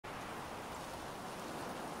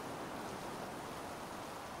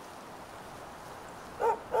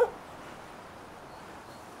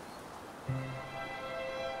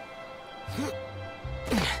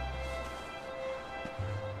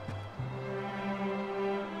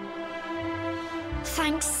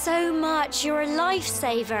Thanks so much. You're a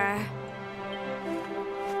lifesaver.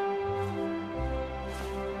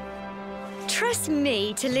 Trust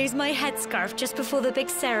me to lose my headscarf just before the big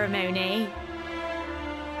ceremony.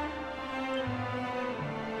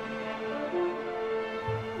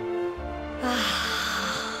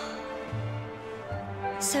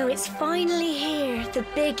 So it's finally here, the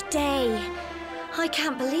big day. I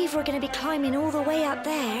can't believe we're going to be climbing all the way up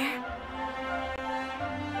there.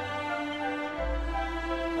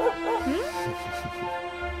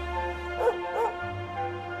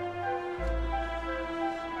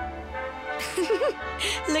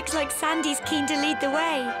 Looks like Sandy's keen to lead the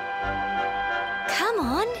way. Come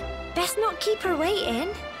on, best not keep her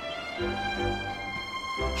waiting.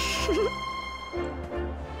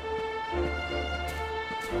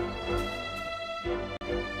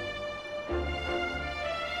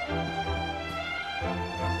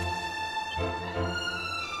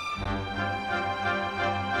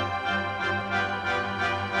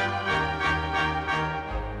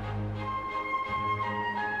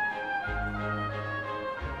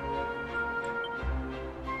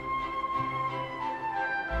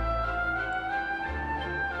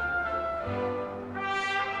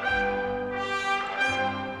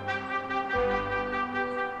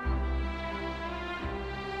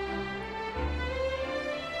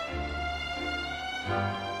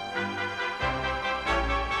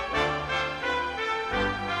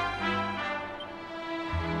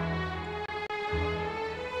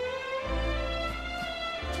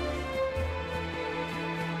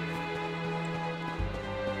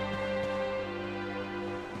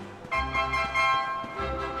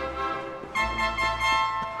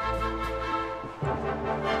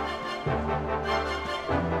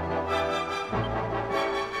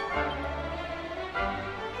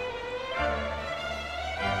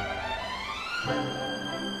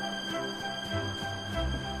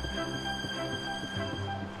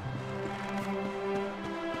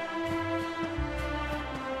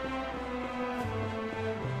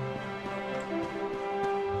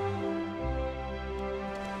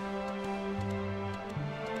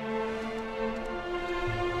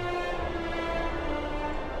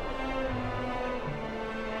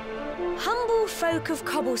 Humble folk of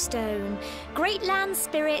Cobblestone, great land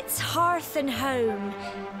spirits, hearth and home.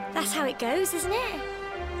 That's how it goes, isn't it?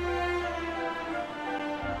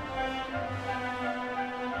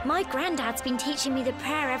 My granddad's been teaching me the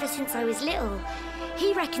prayer ever since I was little.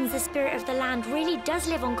 He reckons the spirit of the land really does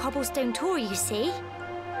live on Cobblestone Tor, you see.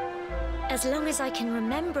 As long as I can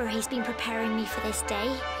remember, he's been preparing me for this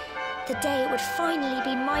day. The day it would finally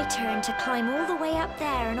be my turn to climb all the way up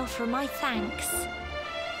there and offer my thanks.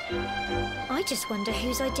 I just wonder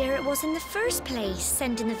whose idea it was in the first place,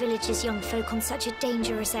 sending the village's young folk on such a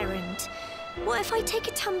dangerous errand. What if I take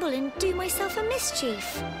a tumble and do myself a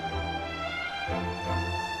mischief?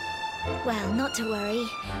 Well, not to worry.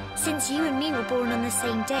 Since you and me were born on the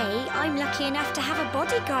same day, I'm lucky enough to have a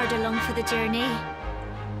bodyguard along for the journey.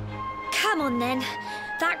 Come on then.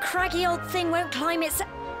 That craggy old thing won't climb its...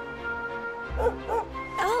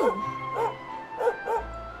 Oh!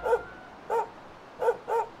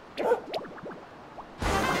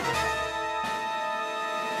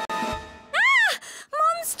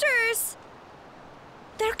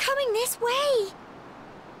 They're coming this way!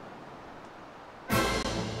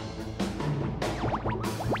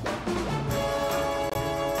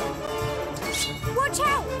 Watch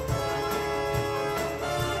out!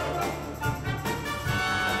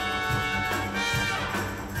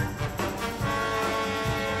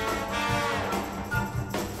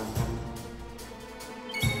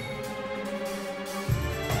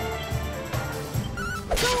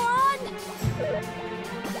 Go on!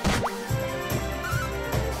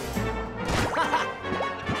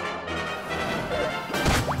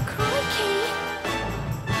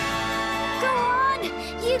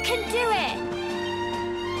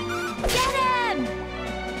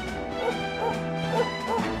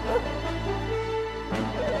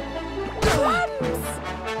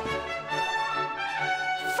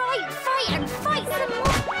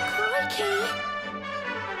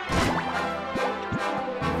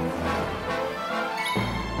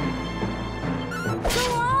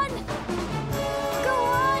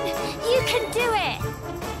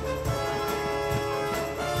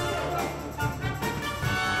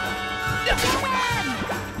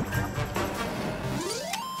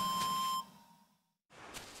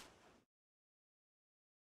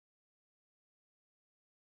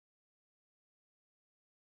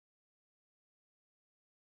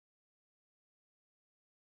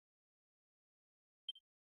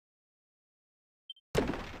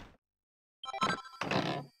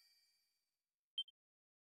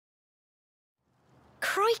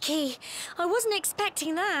 Crikey! I wasn't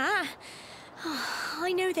expecting that.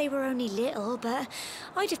 I know they were only little, but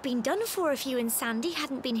I'd have been done for if you and Sandy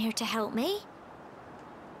hadn't been here to help me.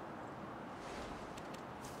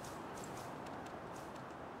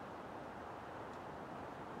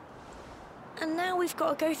 And now we've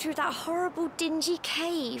got to go through that horrible, dingy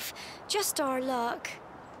cave. Just our luck.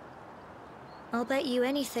 I'll bet you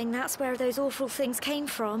anything that's where those awful things came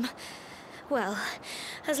from. Well,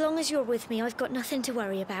 as long as you're with me, I've got nothing to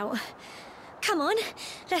worry about. Come on,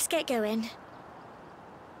 let's get going.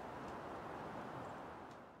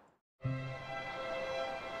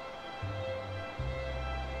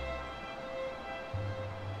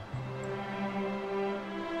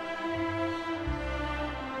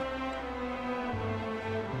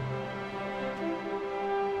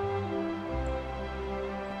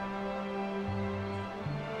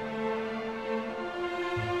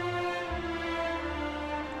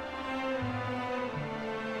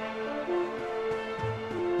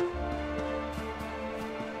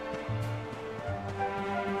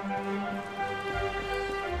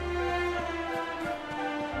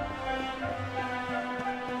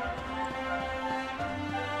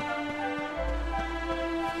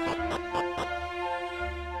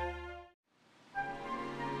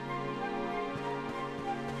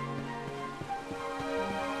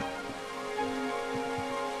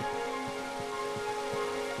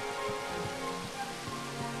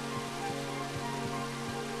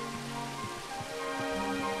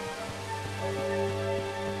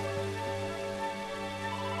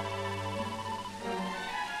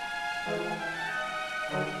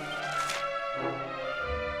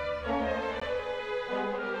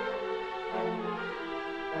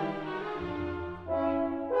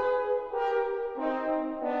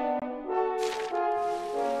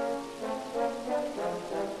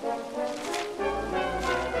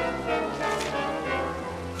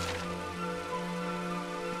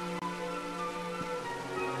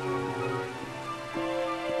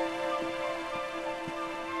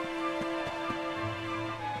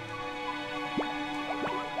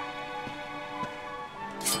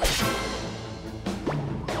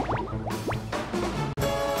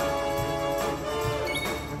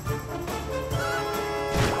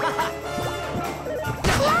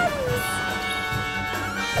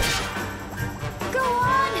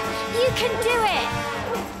 You can do it!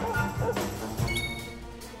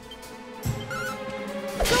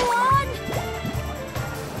 Go on!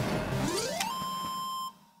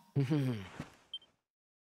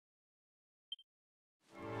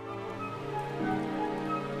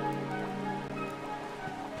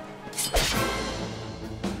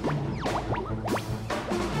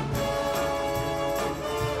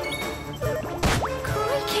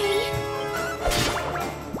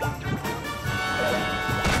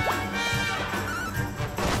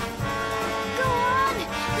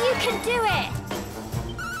 Do it!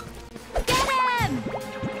 Get him!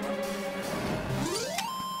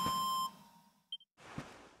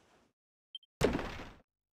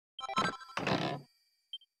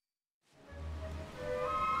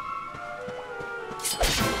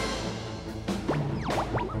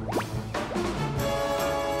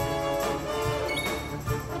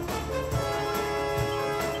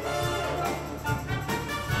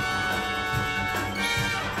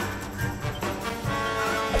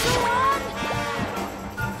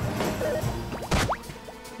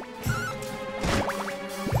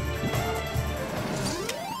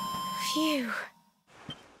 Phew.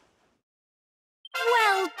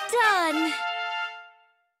 Well done!